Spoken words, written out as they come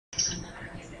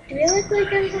Do I look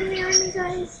like I'm from the army,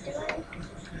 guys? Do I?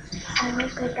 I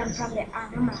look like I'm from the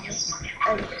army.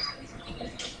 Oh,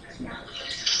 no.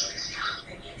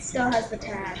 Still has the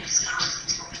tag.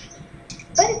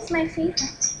 But it's my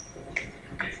favorite.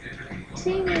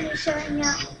 Today I'm going to be showing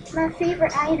you my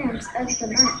favorite items of the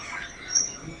month.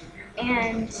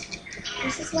 And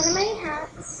this is one of my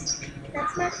hats.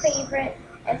 That's my favorite.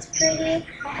 It's pretty.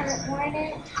 I haven't worn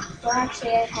it. Well,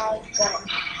 actually I have, but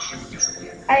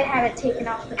I haven't taken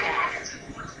off the tag.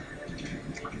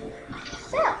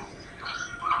 So,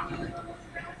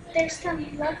 there's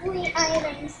some lovely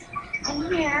items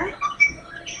in here.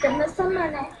 Spend me some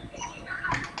money.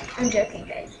 I'm joking,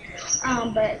 guys.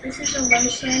 But this is a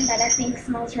lotion that I think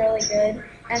smells really good,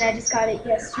 and I just got it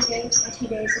yesterday or 2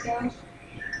 days ago.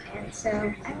 And so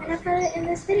I'm gonna put it in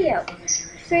this video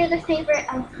for the favorite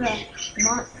of the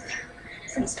month,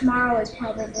 since tomorrow is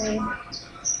probably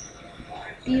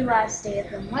the last day of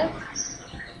the month.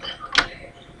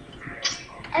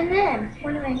 And then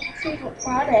one of my favorite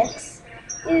products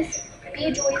is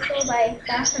Be Joyful by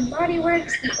Bath & Body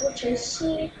Works, the Ultra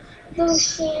Sheen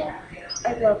Lotion.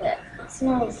 I love it. It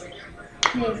smells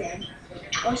amazing.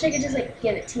 I wish I could just like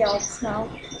give it to y'all to smell.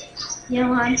 You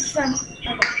know, I'm some.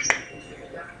 Okay.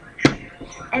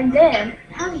 And then,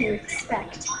 how do you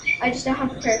expect? I just don't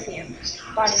have perfume,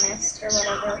 body mist, or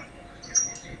whatever.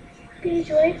 Be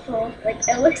joyful. Like,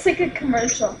 it looks like a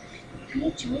commercial. Be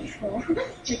joyful.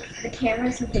 Like, the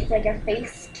cameras look like a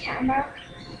face camera.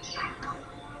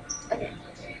 Okay.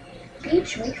 Be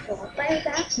joyful by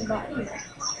Bath & Body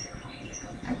Works.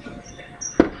 Okay.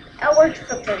 It worked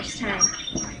the first time.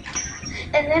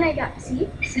 And then I got, see?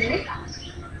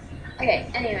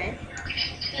 Okay, anyway.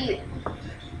 The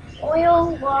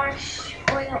oil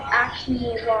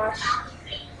acne wash.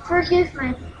 Forgive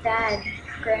my bad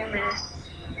grammar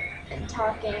and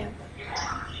talking,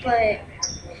 but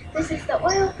this is the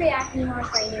oil-free acne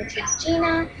wash by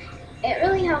Neutrogena. It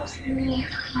really helps me,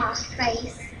 my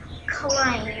face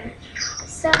climb.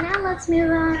 So now let's move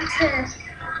on to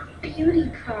beauty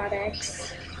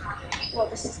products. Well,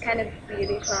 this is kind of a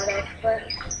beauty product, but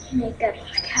makeup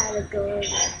category.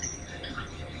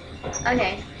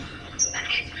 Okay.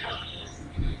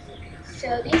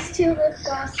 So these two lip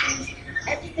glosses,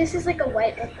 this is like a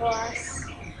white lip gloss,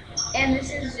 and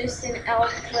this is just an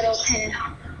e.l.f. little kind of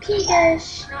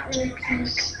pinkish, not really pink,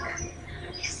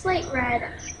 slight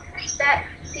red.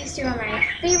 These two are my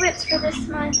favorites for this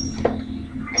month,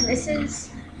 and this is,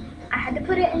 I had to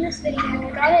put it in this video.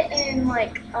 I got it in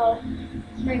like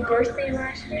my birthday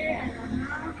last year, and I don't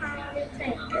know how to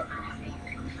thank it.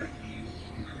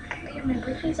 But yeah, my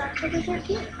birthday's October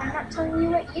 14th. I'm not telling you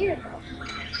what year though.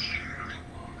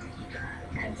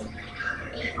 Because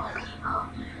evil people.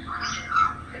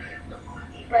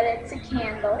 But it's a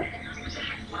candle.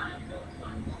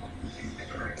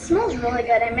 It smells really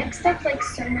good. I mixed up like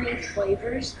so many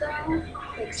flavors though,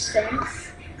 like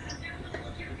scents.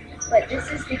 But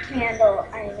this is the candle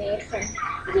I made from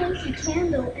Yankee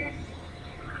Candle in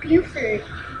Buford.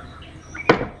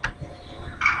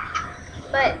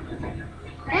 But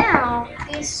now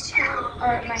these two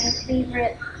are my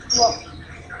favorite. Well,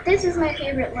 this is my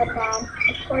favorite lip balm.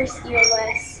 Of course,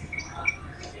 Earless.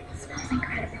 It smells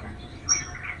incredible.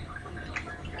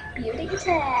 Beauty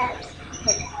tabs.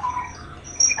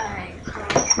 Okay.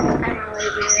 I'm really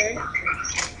weird.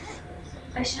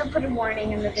 I should have put a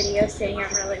warning in the video saying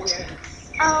I'm really weird.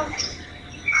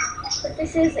 But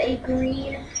this is a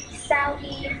green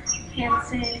Sally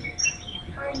Hansen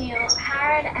nail,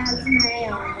 hard as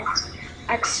nails,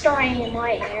 extreme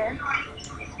layer.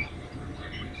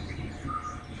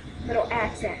 Little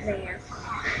accent there.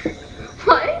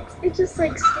 What? It just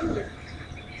like stayed.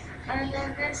 And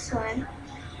then this one,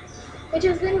 which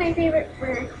has been my favorite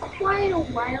for quite a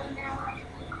while now.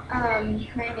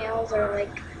 My nails are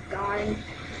like gone.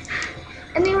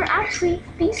 And they were actually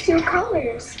these two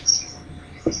colors.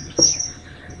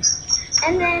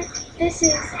 And then this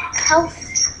is Health,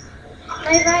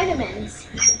 my vitamins,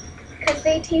 because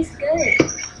they taste good.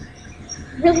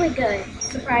 Really good,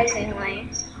 surprisingly.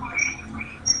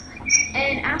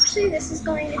 And actually this is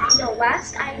going to be the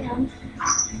last item.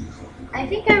 I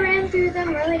think I ran through them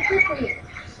really quickly.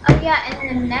 Oh yeah,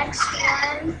 and the next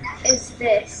one is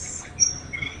this.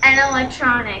 An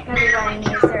electronic. Everybody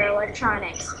needs their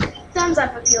electronics. Thumbs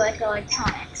up if you like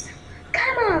electronics.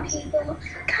 Come on, people.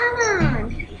 Come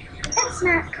on. It's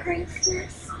not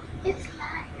Christmas. It's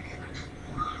life.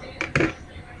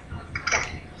 Yeah.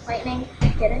 Lightning.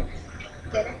 Get it?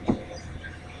 Get it?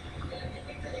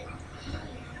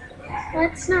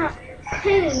 Let's not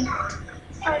paint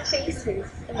our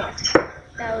faces. Okay.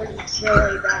 That was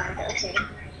really bad. Okay.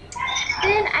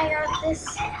 Then I got this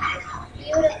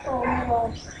beautiful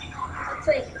little, it's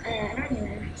like, I don't even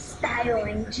know,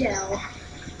 styling gel.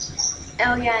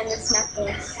 Oh yeah, and this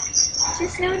necklace.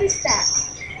 Just noticed that.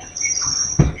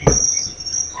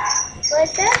 But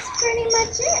that's pretty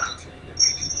much it.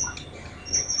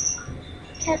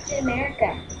 Captain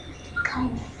America,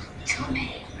 come to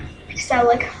me. Because I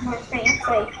look more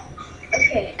fancy.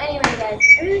 Okay, anyway guys,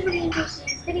 I really hope you enjoyed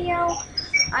this video.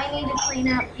 I need to clean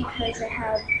up because I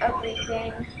have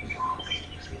everything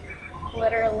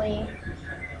literally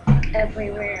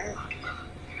everywhere.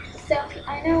 So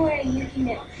I know where you can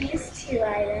get these two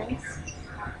items.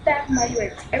 Bath and Body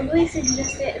Works. I really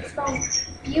suggest it. It smells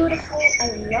beautiful.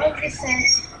 I love the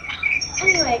scent.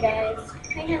 Anyway guys,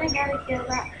 I kinda gotta go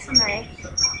back to my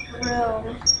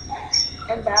room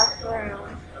and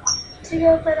bathroom to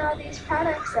go put all these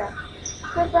products up.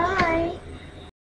 Bye-bye.